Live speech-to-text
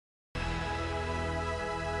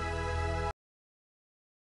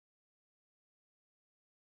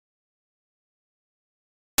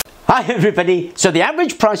Hi everybody! So the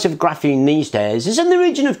average price of graphene these days is in the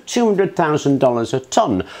region of $200,000 a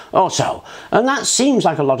tonne or so, and that seems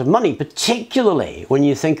like a lot of money, particularly when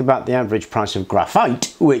you think about the average price of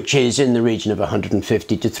graphite, which is in the region of $150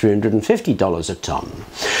 to $350 a tonne.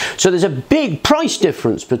 So there's a big price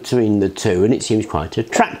difference between the two, and it seems quite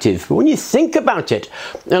attractive. But when you think about it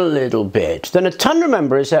a little bit, then a tonne,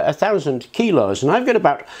 remember, is 1,000 kilos, and I've got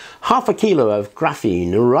about half a kilo of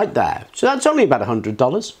graphene right there. So that's only about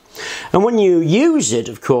 $100. And when you use it,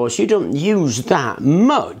 of course, you don't use that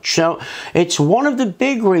much. So it's one of the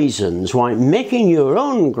big reasons why making your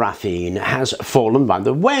own graphene has fallen by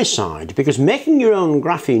the wayside, because making your own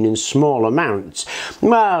graphene in small amounts,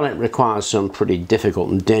 well, it requires some pretty difficult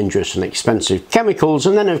and dangerous and expensive chemicals.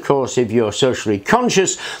 And then, of course, if you're socially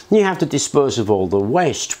conscious, you have to dispose of all the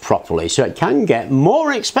waste properly. So it can get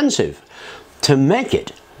more expensive to make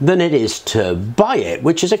it than it is to buy it,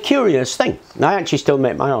 which is a curious thing. I actually still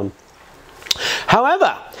make my own.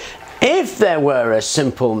 However, if there were a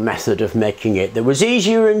simple method of making it that was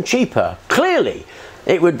easier and cheaper, clearly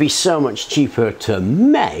it would be so much cheaper to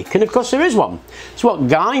make. And of course there is one. It's what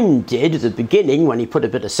Geim did at the beginning when he put a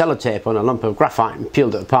bit of sellotape on a lump of graphite and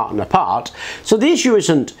peeled it apart and apart. So the issue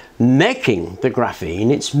isn't making the graphene,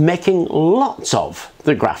 it's making lots of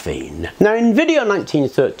the graphene. Now in video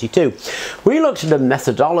 1932 we looked at a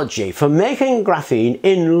methodology for making graphene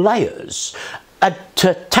in layers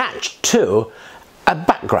attached to a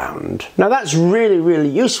background. Now that's really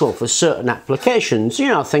useful for certain applications, you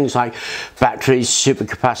know, things like batteries,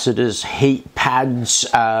 supercapacitors, heat pads,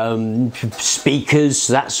 speakers,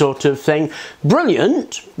 that sort of thing.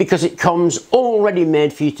 Brilliant, because it comes already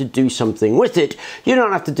made for you to do something with it. You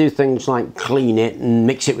don't have to do things like clean it and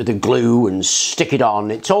mix it with the glue and stick it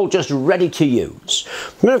on. It's all just ready to use.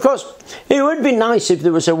 But of course it would be nice if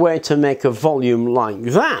there was a way to make a volume like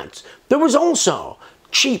that that was also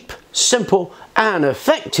cheap, simple and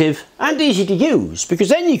effective and easy to use, because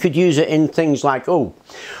then you could use it in things like, the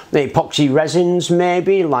epoxy resins,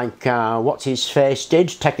 maybe, like what's his face did,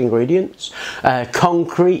 Tech Ingredients,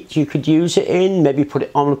 concrete you could use it in, maybe put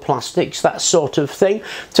it on plastics, that sort of thing.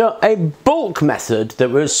 So a bulk method that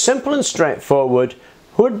was simple and straightforward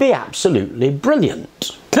would be absolutely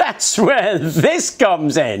brilliant. That's where this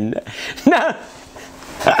comes in. Now,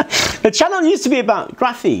 the channel used to be about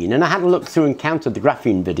graphene, and I had a look through and counted the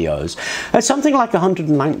graphene videos. There's something like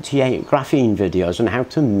 198 graphene videos on how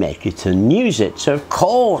to make it and use it. So of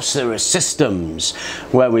course there are systems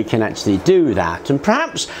where we can actually do that, and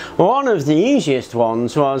perhaps one of the easiest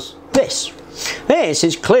ones was this. This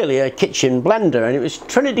is clearly a kitchen blender, and it was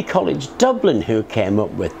Trinity College Dublin who came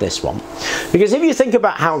up with this one. Because if you think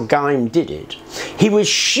about how Geim did it, he was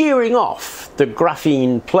shearing off the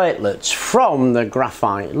graphene platelets from the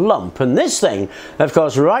graphite lump, and this thing, of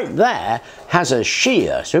course, right there has a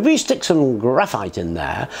shear. So if we stick some graphite in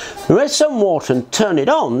there with some water and turn it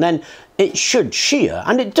on, then it should shear,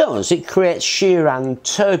 and it does. It creates shear and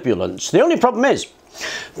turbulence. The only problem is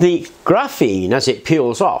the graphene, as it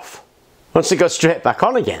peels off, wants to go straight back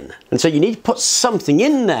on again, and so you need to put something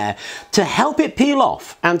in there to help it peel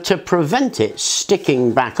off and to prevent it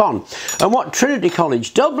sticking back on. And what Trinity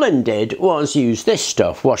College Dublin did was use this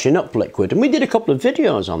stuff, washing up liquid, and we did a couple of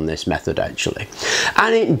videos on this method actually,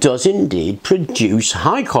 and it does indeed produce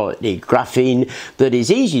high quality graphene that is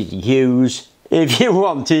easy to use if you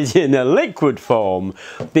want it in a liquid form,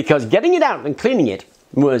 because getting it out and cleaning it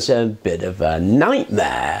was a bit of a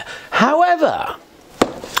nightmare. However,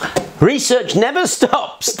 research never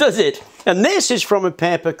stops, does it? And this is from a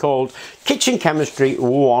paper called Kitchen Chemistry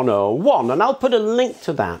 101, and I'll put a link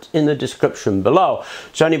to that in the description below,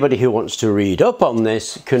 so anybody who wants to read up on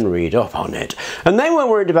this can read up on it. And they were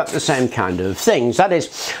worried about the same kind of things, that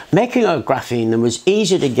is, making a graphene that was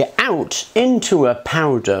easy to get out into a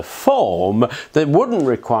powder form that wouldn't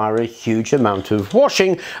require a huge amount of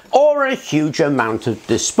washing or a huge amount of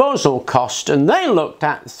disposal cost. And they looked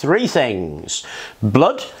at three things: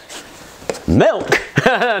 blood, milk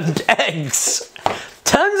and eggs.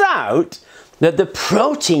 Turns out that the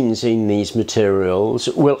proteins in these materials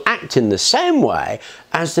will act in the same way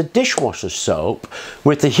as the dishwasher soap,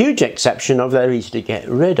 with the huge exception of they're easy to get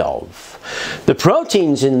rid of. The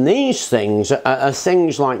proteins in these things are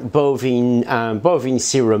things like bovine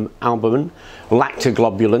serum albumin,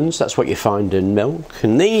 lactoglobulins, that's what you find in milk,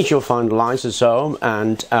 and these you'll find lysosome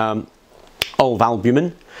and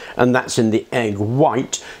ovalbumin, and that's in the egg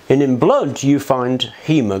white, and in blood you find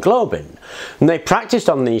hemoglobin. And they practiced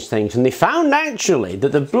on these things, and they found actually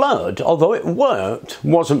that the blood, although it worked,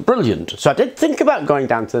 wasn't brilliant. So I did think about going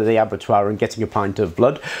down to the abattoir and getting a pint of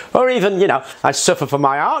blood, or even, you know, I suffer for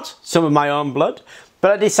my art, some of my own blood.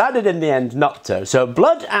 but I decided in the end not to. So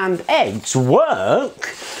blood and eggs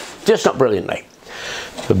work, just not brilliantly.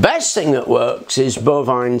 The best thing that works is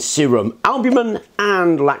bovine serum albumin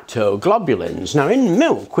and lactoglobulins. Now in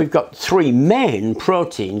milk we've got three main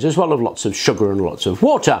proteins as well as lots of sugar and lots of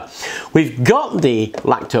water. We've got the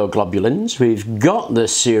lactoglobulins, we've got the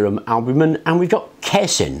serum albumin, and we've got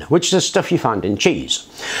casein, which is the stuff you find in cheese.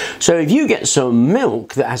 So if you get some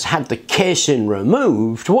milk that has had the casein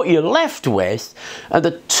removed, what you're left with are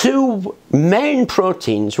the two main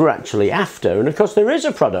proteins we're actually after. And of course there is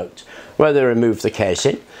a product where they remove the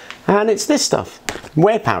casein, and it's this stuff,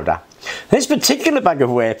 whey powder. This particular bag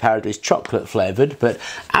of whey powder is chocolate flavoured, but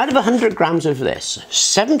out of 100 grams of this,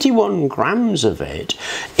 71 grams of it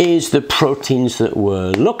is the proteins that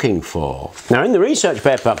we're looking for. Now in the research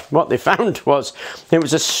paper, what they found was it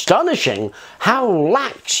was astonishing how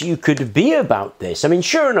lax you could be about this. I mean,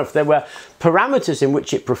 sure enough, there were parameters in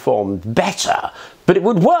which it performed better, but it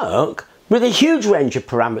would work with a huge range of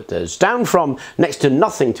parameters, down from next to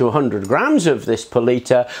nothing to 100 grams of this per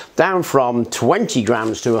litre, down from 20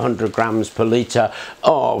 grams to 100 grams per litre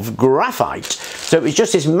of graphite. So it was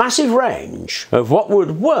just this massive range of what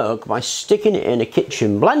would work by sticking it in a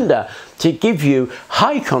kitchen blender to give you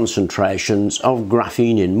high concentrations of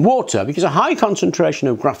graphene in water, because a high concentration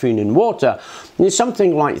of graphene in water is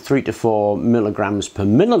something like 3 to 4 milligrams per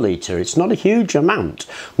milliliter. It's not a huge amount.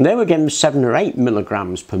 And they were getting 7 or 8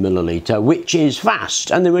 milligrams per milliliter, which is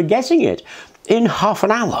fast, and they were getting it in half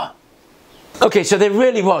an hour. Okay, so there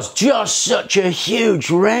really was just such a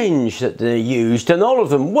huge range that they used, and all of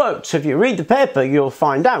them worked. So if you read the paper, you'll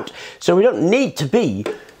find out. So we don't need to be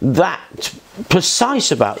that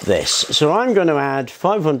precise about this. So I'm going to add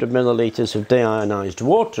 500 millilitres of deionized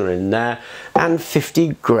water in there and 50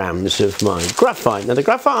 grams of my graphite. Now the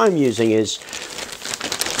graphite I'm using is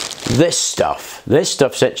this stuff. This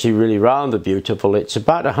stuff's actually really rather beautiful. It's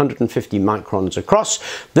about 150 microns across.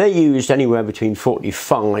 They used anywhere between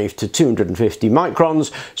 45 to 250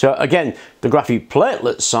 microns. So again, the graphene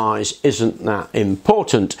platelet size isn't that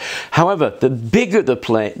important. However, the bigger the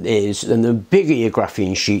plate is, and the bigger your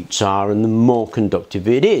graphene sheets are, and the more conductive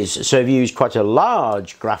it is. So if you use quite a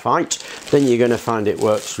large graphite, then you're going to find it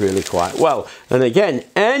works really quite well. And again,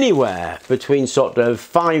 anywhere between sort of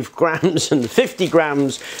 5 grams and 50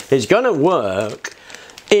 grams is going to work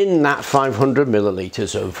in that 500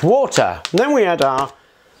 millilitres of water. And then we add our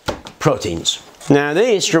proteins. Now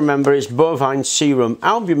this, remember, is bovine serum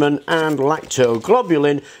albumin and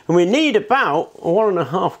lactoglobulin, and we need about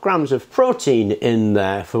 1.5 grams of protein in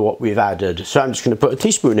there for what we've added. So I'm just going to put a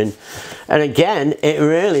teaspoon in, and again, it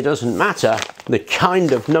really doesn't matter the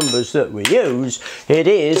kind of numbers that we use. It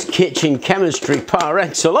is kitchen chemistry par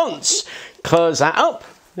excellence. Close that up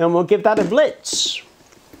and we'll give that a blitz.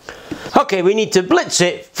 Okay, we need to blitz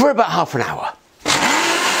it for about half an hour.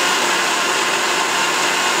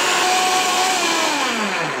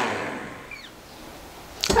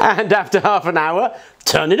 And after half an hour,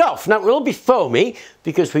 turn it off. Now it will be foamy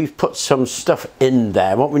because we've put some stuff in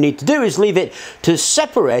there. What we need to do is leave it to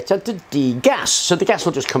separate and to degas, so the gas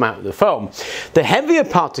will just come out of the foam. The heavier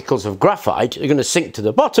particles of graphite are going to sink to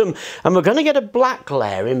the bottom, and we're going to get a black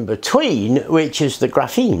layer in between, which is the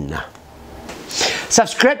graphene. So I've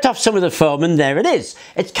scraped off some of the foam, and there it is.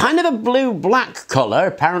 It's kind of a blue-black colour.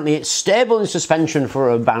 Apparently it's stable in suspension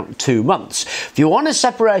for about 2 months. If you want to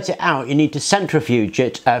separate it out, you need to centrifuge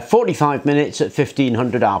it 45 minutes at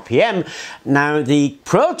 1500 RPM. Now the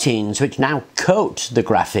proteins which now coat the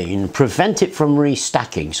graphene prevent it from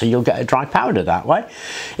restacking, so you'll get a dry powder that way.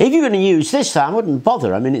 If you're going to use this, I wouldn't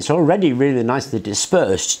bother. I mean, it's already really nicely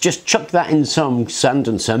dispersed. Just chuck that in some sand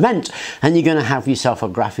and cement, and you're going to have yourself a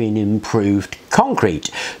graphene improved concrete.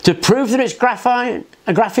 To prove that it's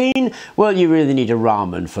graphene, well, you really need a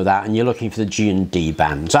Raman for that, and you're looking for the G and D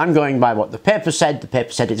bands. I'm going by what the paper said. The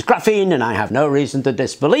paper said it's graphene, and I have no reason to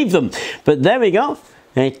disbelieve them. But there we go,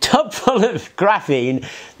 a tub full of graphene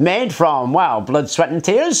made from, wow, blood, sweat and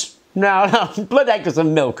tears? No, blood, eggs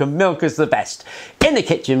and milk is the best. In the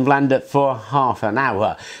kitchen blender for half an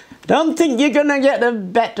hour. Don't think you're going to get a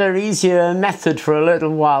better, easier method for a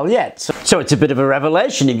little while yet. So it's a bit of a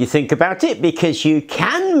revelation if you think about it, because you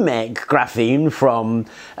can make graphene from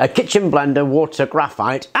a kitchen blender, water,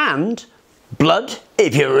 graphite and blood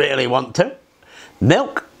if you really want to,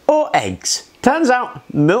 milk or eggs. Turns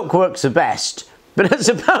out milk works the best, but I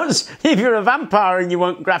suppose if you're a vampire and you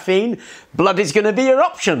want graphene, blood is going to be your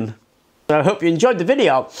option. So I hope you enjoyed the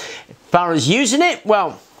video. As far as using it,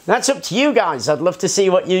 well, that's up to you guys. I'd love to see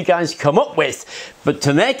what you guys come up with. But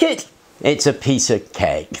to make it, it's a piece of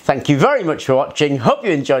cake. Thank you very much for watching. Hope you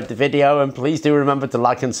enjoyed the video, and please do remember to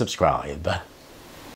like and subscribe.